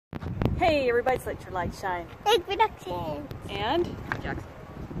Hey everybody, it's Let Your Light Shine. Big production. And? Jackson.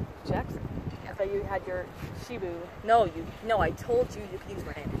 Jackson? I thought you had your Shibu. No, I told you you could use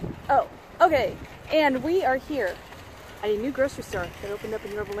my name. Oh, okay. And we are here at a new grocery store that opened up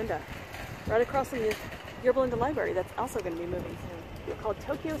in Yorba Linda. Right across from the Yorba Linda Library that's also going to be moving soon. It's called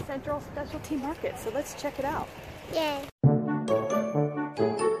Tokyo Central Specialty Market. So let's check it out. Yay.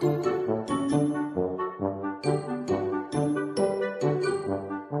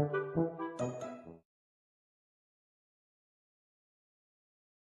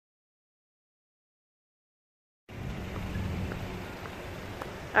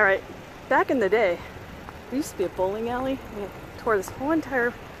 All right, back in the day, there used to be a bowling alley. We tore this whole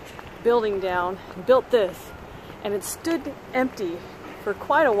entire building down, built this, and it stood empty for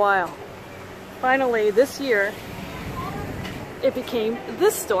quite a while. Finally, this year, it became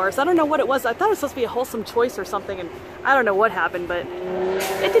this store. So I don't know what it was. I thought it was supposed to be a Wholesome Choice or something, and I don't know what happened, but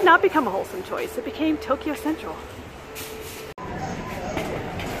it did not become a Wholesome Choice. It became Tokyo Central. All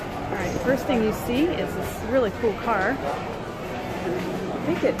right, first thing you see is this really cool car. I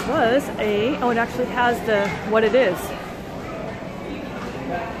think it was it actually has what it is.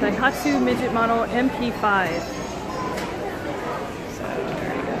 Daihatsu Midget Model MP5. So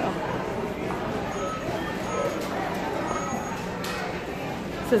there you go.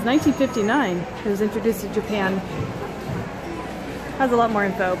 It says 1959. It was introduced to Japan. Has a lot more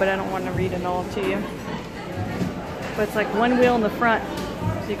info, but I don't want to read it all to you. But it's like one wheel in the front,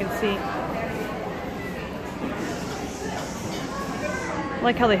 so you can see. I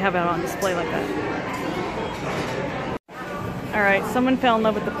like how they have it on display like that. Alright, someone fell in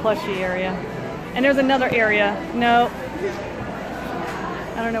love with the plushie area. And there's another area. No.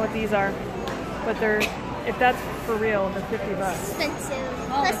 I don't know what these are. But they're, if that's for real, they're 50 bucks. Expensive.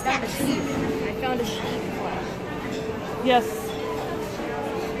 Oh, Plus tax. I found a sheep flash. Yes.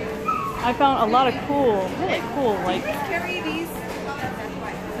 I found a lot of cool, really cool, like Carry these.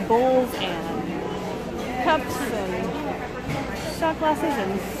 bowls and cups and shot glasses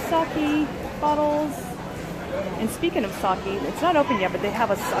and sake bottles. And speaking of sake, it's not open yet, but they have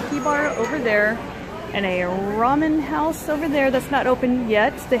a sake bar over there and a ramen house over there that's not open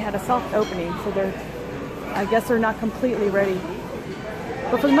yet. They had a soft opening, so I guess they're not completely ready.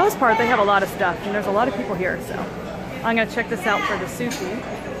 But for the most part, they have a lot of stuff, and there's a lot of people here, so I'm gonna check this out for the sushi.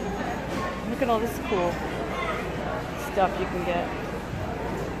 Look at all this cool stuff you can get.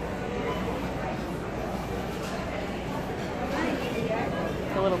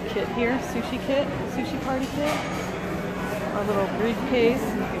 A little kit here, sushi party kit. Our little briefcase,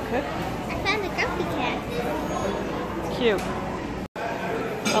 you can cook. I found a grumpy cat. It's cute.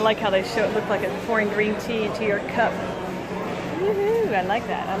 I like how they show it look like it's pouring green tea into your cup. Woohoo! I like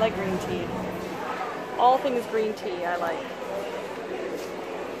that. I like green tea. All things green tea, I like.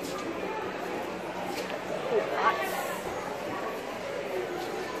 Ooh, hot.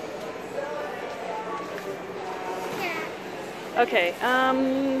 Okay,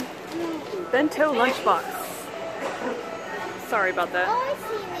 bento lunchbox. Sorry about that. Oh, I've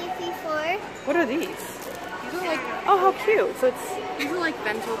seen these before. What are these? These are like Oh, how cute. So it's... these are like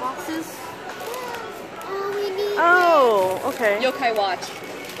bento boxes. Oh, we need Oh, okay. Yokai Watch.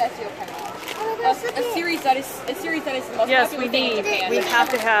 That's Yokai Watch. Oh, that's A series that is the most Yes, popular we thing in need. Japan. We have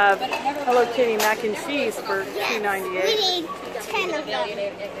to have Hello Kitty mac and cheese for $2.98. We need 10 of them.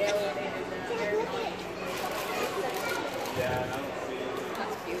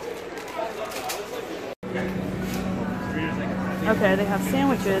 Okay, they have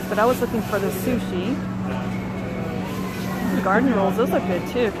sandwiches, but I was looking for the sushi. Garden rolls, those look good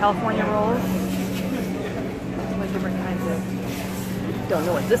too. California rolls. Like different kinds of... Don't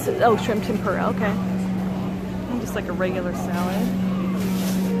know what this is. Oh, shrimp tempura, okay. And just like a regular salad.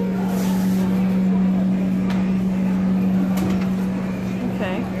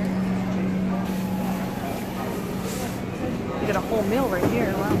 Okay. You get a whole meal right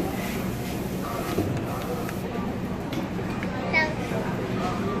here, wow.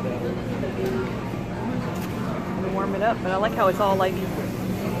 Warm it up, but I like how it's all like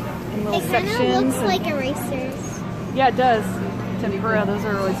in little It sections. kind of looks like erasers. Yeah, it does. Tempura, those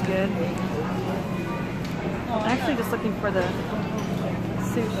are always good. I'm actually just looking for the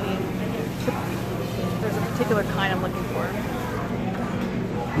sushi. There's a particular kind I'm looking for.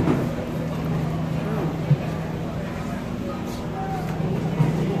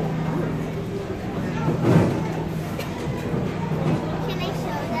 Can I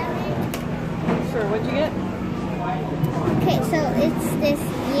show them? Sure, what'd you get? Okay, so it's this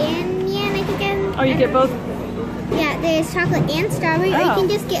yan, I think. Oh, you get both? Yeah, there's chocolate and strawberry, or you Oh. can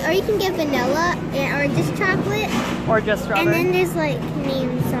just get vanilla or just chocolate. Or just And strawberry? then there's like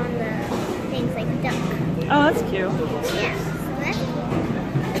names on Oh, that's cute. Yeah, so that's cool.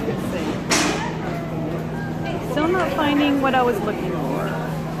 Let's see. Still not finding what I was looking for.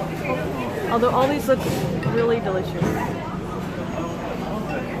 Although all these look really delicious. Sorry.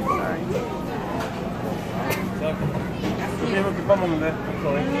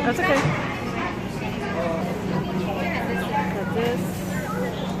 That's okay. Got this.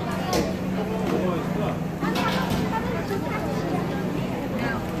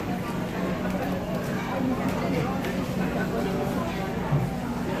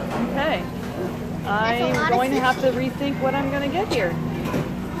 Okay. I'm going to have to rethink what I'm going to get here.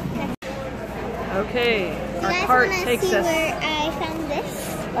 Okay, our cart takes us. Where I found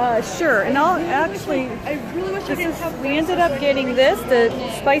this? Sure, and I'll actually. I really wish I didn't have. We ended up getting this, the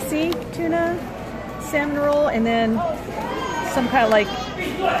spicy tuna salmon roll, and then some kind of like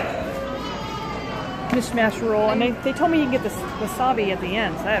mishmash roll. And they told me you can get this wasabi at the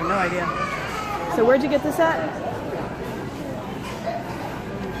end, so I have no idea. So where'd you get this at?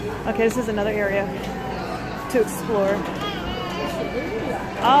 Okay, this is another area to explore.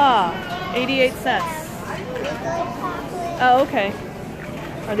 Ah. 88 cents. Oh, okay.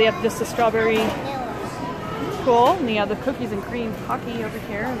 Are they have just a strawberry? Cool. And you have the cookies and cream hockey over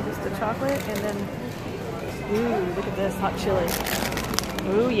here, and just the chocolate, and then, ooh, look at this hot chili.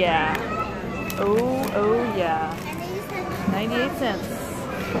 Ooh, yeah. Oh, yeah. 98 cents.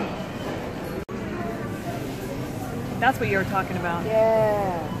 That's what you were talking about.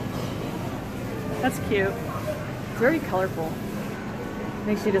 Yeah. That's cute. It's very colorful.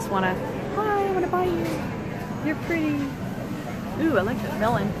 Makes you just want to, hi, I want to buy you. You're pretty. Ooh, I like that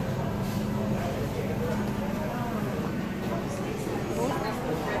melon.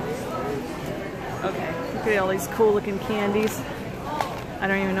 Okay, look at all these cool looking candies. I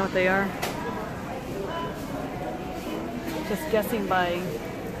don't even know what they are. Just guessing by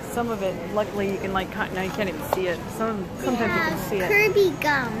some of it. Luckily, you can like, now you can't even see it. Sometimes you can see it. Kirby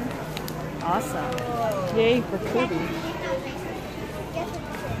gum. Awesome. Yay for Kirby.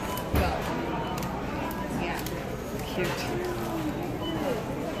 Cute.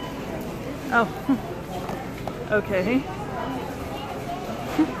 Oh. Okay.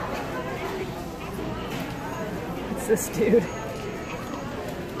 It's this dude.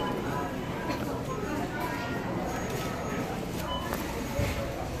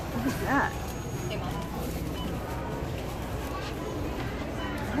 What is that?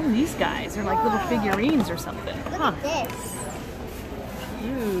 What are these guys? They're like little figurines or something. Look Huh. at this.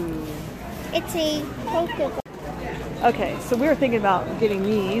 Ooh. It's a Coca-Cola. Okay, so we were thinking about getting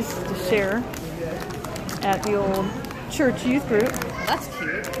these to share at the old church youth group. That's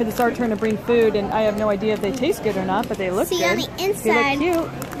cute. Because it's our turn to bring food, and I have no idea if they taste good or not, but they look See, good. on the inside, they look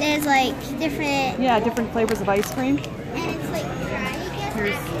cute. there's like different... Yeah, different flavors of ice cream. And it's like dry, I guess.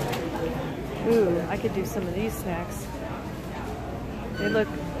 Here's, ooh, I could do some of these snacks. They look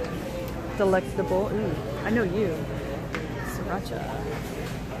delectable. Ooh, I know you. Sriracha.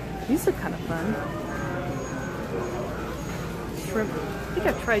 These look kind of fun. Shrimp. I think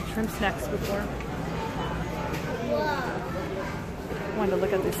I've tried shrimp snacks before. Whoa. Wanted to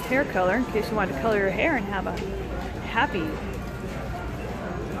look at this hair color in case you wanted to color your hair and have a happy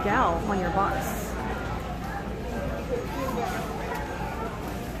gal on your box.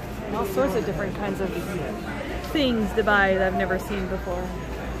 And all sorts of different kinds of things to buy that I've never seen before.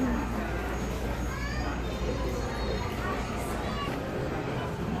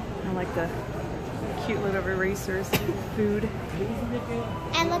 I like the cute little erasers, food.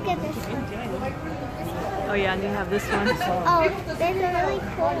 And look at this one. Oh yeah, and you have this one. Oh, there's a really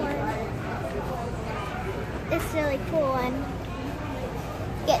cool one. This really cool one.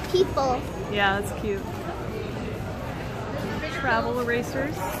 Get people. Yeah, that's cute. Travel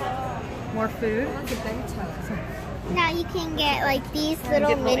erasers. More food. Now you can get like these little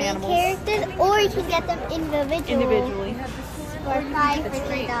get little mini animals. characters, or you can get them individually for $5 or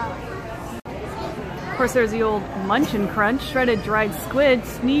 $8. Of course, there's the old Munch and Crunch, shredded dried squid,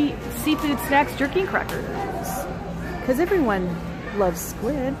 seafood snacks, jerky crackers. Because everyone loves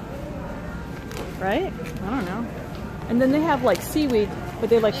squid, right? I don't know. And then they have like seaweed, but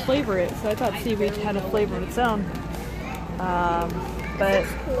they like flavor it. So I thought seaweed had a flavor of its own. But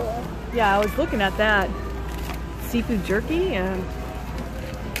Cool. yeah, I was looking at that seafood jerky and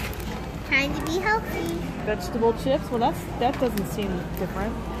Trying to be healthy. vegetable chips. Well, that doesn't seem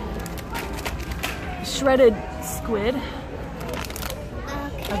different. Shredded squid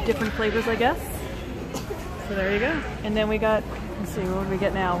of different flavors, I guess. So there you go. And then we got, let's see, what do we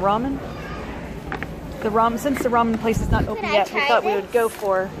get now? Ramen. The ramen, since the ramen place is not open Could I yet, we try thought we this? would go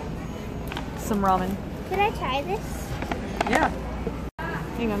for some ramen. Could I try this? Yeah.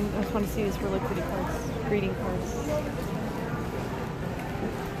 Hang on, I just want to see these really pretty cards. Greeting cards.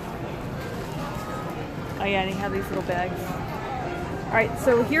 Oh yeah, and you have these little bags. Alright,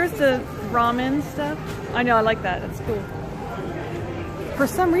 so here's the ramen stuff. I know, I like that. That's cool. For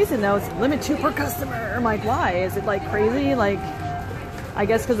some reason though, it's limit 2 per customer. I'm like, why? Is it like crazy? Like, I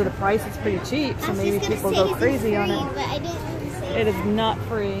guess because of the price, it's pretty cheap. So maybe people go crazy on it. But I didn't say it is not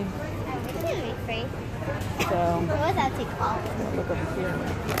free. It's gonna be free. So, what was that take off? look over here.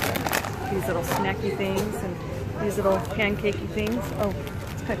 These little snacky things and these little pancakey things. Oh,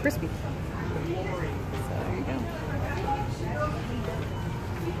 it's kind of crispy. So there you go.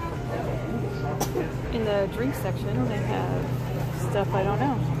 In the drink section, they have stuff I don't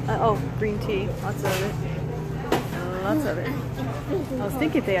know. Oh, green tea. Lots of it. Lots of it. I was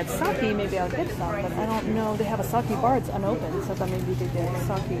thinking if they had sake, maybe I would get some, but I don't know. They have a sake bar. It's unopened, so I thought maybe they did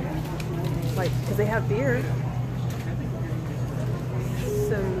sake. Like, because they have beer.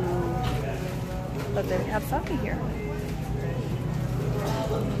 So, but they have sake here.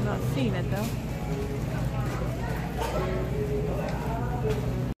 I'm not seeing it though.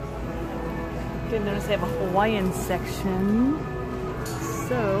 Didn't notice they have a Hawaiian section.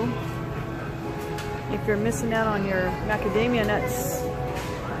 So, if you're missing out on your macadamia nuts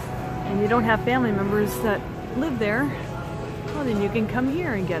and you don't have family members that live there, well then you can come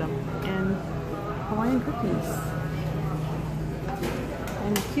here and get them. And Hawaiian cookies.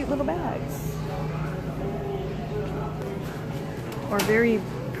 And cute little bags. Or very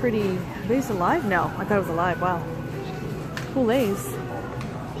pretty. Are these alive? No, I thought it was alive. Wow. Cool lays.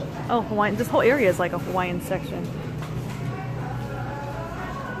 Oh, Hawaiian. This whole area is like a Hawaiian section.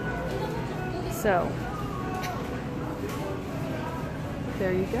 So,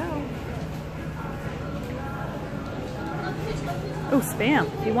 there you go. Oh, Spam.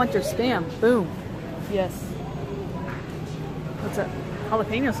 If you want your Spam, boom. Yes. What's up?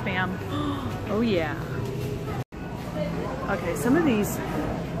 Jalapeno Spam. Oh yeah. Okay, some of these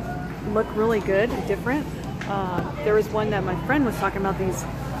look really good and different. There was one that my friend was talking about,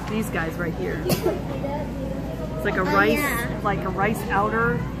 these guys right here. It's like a rice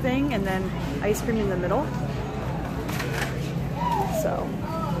outer thing and then ice cream in the middle. So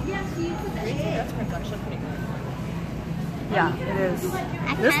yeah, it is.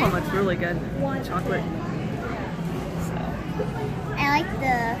 This one looks really good. Chocolate. So I like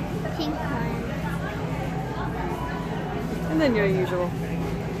the pink one. And then your usual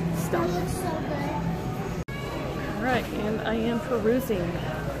stuff. It looks so good. Alright, and I am perusing.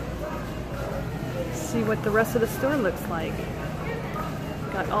 See what the rest of the store looks like.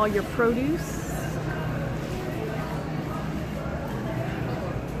 Got all your produce.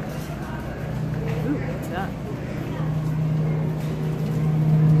 Ooh, what's that?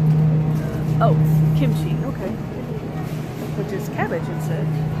 Oh, kimchi, okay. Which is cabbage, it said,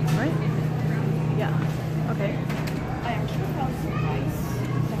 right? Yeah, okay. I actually found some rice,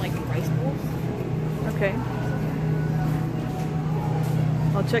 some like rice bowls. Okay.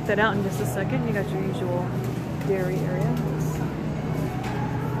 I'll check that out in just a second. You got your usual dairy area.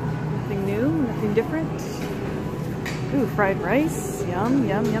 Nothing new, nothing different. Ooh, fried rice. Yum,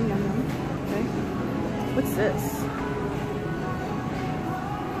 yum, yum, yum, yum. Okay. What's this?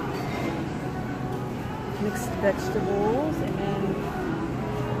 Mixed vegetables and...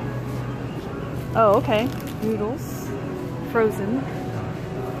 Oh, okay. Noodles. Frozen.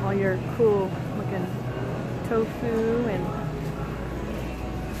 All your cool looking tofu and...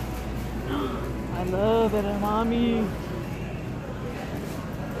 I love edamame.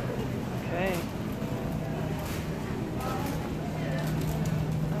 Okay.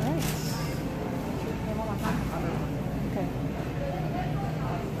 Alright. Okay.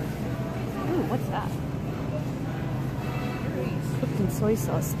 Ooh, what's that? Cooked in soy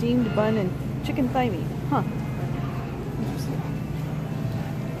sauce, steamed bun, and chicken thigh meat. Huh. Interesting.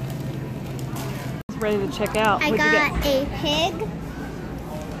 Ready to check out. I What'd you got get? a pig.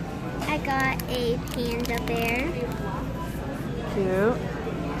 I got a panda bear. Cute.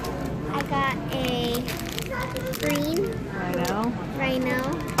 I got a green rhino.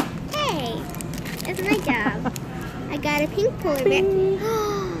 Hey, that's my job. I got a pink polar bear.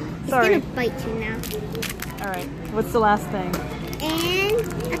 It's Sorry. gonna bite you now. Alright, what's the last thing?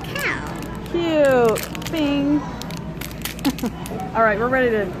 And a cow. Cute. Bing. Alright, we're ready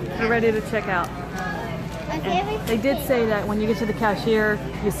to check out. Okay, And they did say that when you get to the cashier,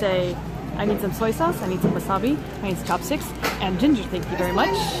 you say, I need some soy sauce, I need some wasabi, I need some chopsticks, and ginger, thank you very much.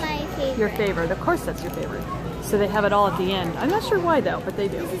 My favorite. Your favorite. Of course that's your favorite. So they have it all at the end. I'm not sure why though, but they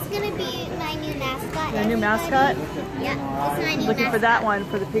do. This is gonna be my new mascot. Your new everybody. mascot? Yeah, it's my new Looking for mascot. that one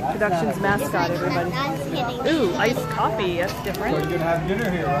for the Pig Productions mascot, everybody. Ooh, iced coffee. That's different. You're gonna have dinner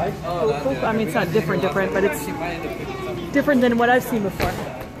here, right? Cool, cool. I mean, it's not different, but it's different than what I've seen before.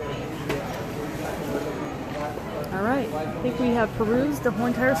 All right, I think we have perused the whole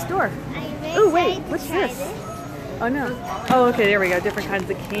entire store. Oh wait, what's this? Oh no. Oh, okay, there we go. Different kinds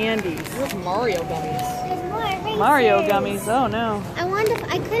of candies. There's Mario gummies. There's more erasers. Mario gummies. Oh no.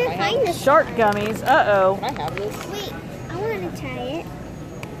 I couldn't find this. Shark gummies. Uh-oh. Can I have this? Wait, I want to try it.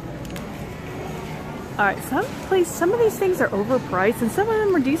 All right, some of these things are overpriced and some of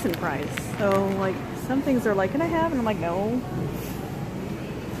them are decent price. So like some things are like, can I have? And I'm like, no.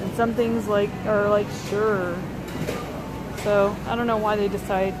 And some things are like, sure. So I don't know why they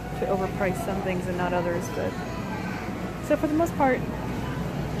decide to overprice some things and not others, but so for the most part,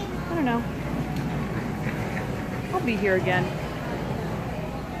 I don't know. I'll be here again.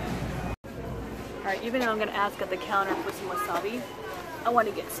 All right, even though I'm gonna ask at the counter for some wasabi, I want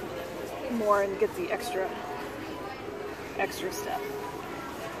to get some more and get the extra stuff.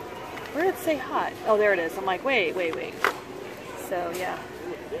 Where did it say hot? Oh, there it is. I'm like, wait. So yeah.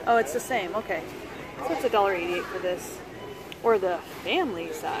 Oh, it's the same. Okay. So it's $1.88 for this. Or the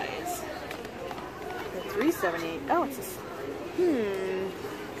family size. The $3.78. Oh, it's just.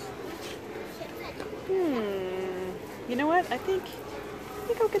 You know what? I think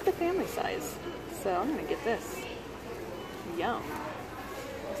I'll get the family size. So I'm gonna get this. Yum.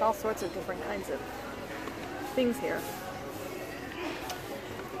 There's all sorts of different kinds of things here.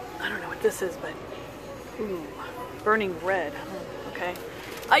 I don't know what this is, but ooh, burning red. Okay.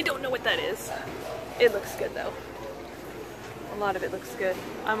 I don't know what that is. It looks good though. A lot of it looks good.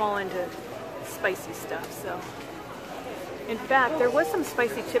 I'm all into spicy stuff, so. In fact, there was some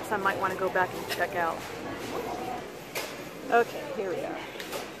spicy chips I might want to go back and check out. Okay, here we are.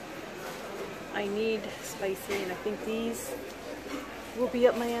 I need spicy, and I think these will be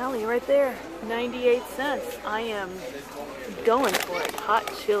up my alley right there. 98 cents. I am going for it. Hot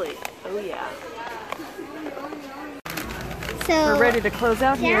chili. Oh yeah. So we're ready to close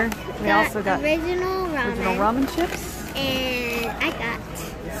out here. We also got original ramen chips. And I got.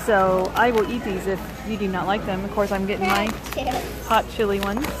 So I will eat these if you do not like them. Of course, I'm getting my hot chili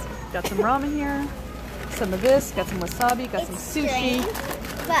ones. Got some ramen here. Some of this. Got some wasabi. Got some sushi.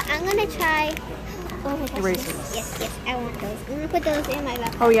 But I'm gonna try. Erasers. Yes, I want those. I'm gonna put those in my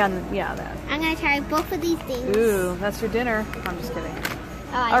backpack. Oh yeah, that. I'm gonna try both of these things. Ooh, that's your dinner. I'm just kidding.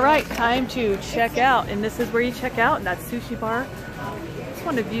 Oh, all right, time to check out, and this is where you check out in that sushi bar. Just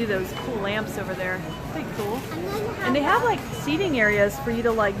want to view those cool lamps over there. Pretty cool. And they have like seating areas for you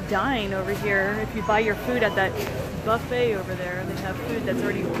to like dine over here. If you buy your food at that buffet over there, they have food that's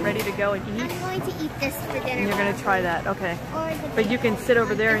already ready to go and eat. I'm going to eat this for dinner. And you're going to try that, okay. But you can sit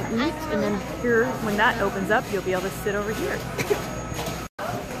over there and eat, and then here, when that opens up, you'll be able to sit over here.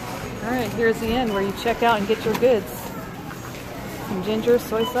 All right, here's the end where you check out and get your goods. Some ginger,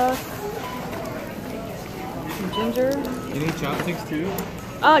 soy sauce. Some ginger. You need chopsticks too?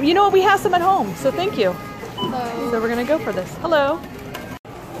 You know what? We have some at home, so thank you. Hello. So we're gonna go for this. Hello.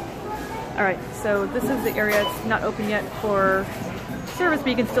 All right, so this is the area. It's not open yet for service, but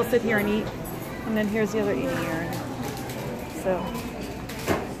you can still sit here and eat. And then here's the other eating area. So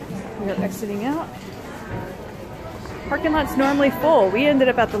we are exiting out. Parking lot's normally full. We ended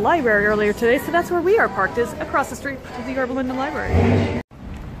up at the library earlier today, so that's where we are parked, is across the street from the Yorba Linda Library.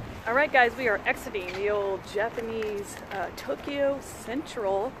 All right, guys, we are exiting the old Japanese Tokyo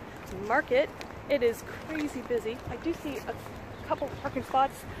Central Market. It is crazy busy. I do see a couple parking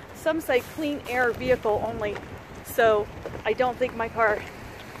spots. Some say clean air vehicle only. So I don't think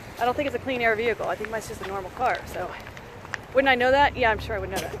it's a clean air vehicle. I think mine's just a normal car. So wouldn't I know that? Yeah, I'm sure I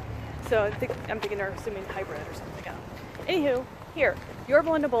would know that. So I'm thinking they're assuming hybrid or something. Anywho, here,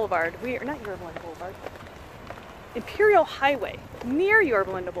 Yorba Linda Boulevard. We are not Yorba Linda Boulevard. Imperial Highway, near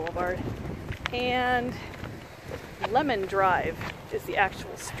Yorba Linda Boulevard, and Lemon Drive is the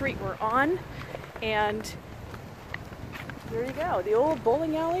actual street we're on. And there you go. The old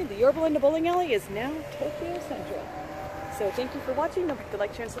bowling alley, the Yorba Linda bowling alley, is now Tokyo Central. So thank you for watching. Don't forget to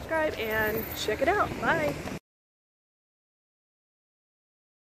like, share, and subscribe, and check it out. Bye.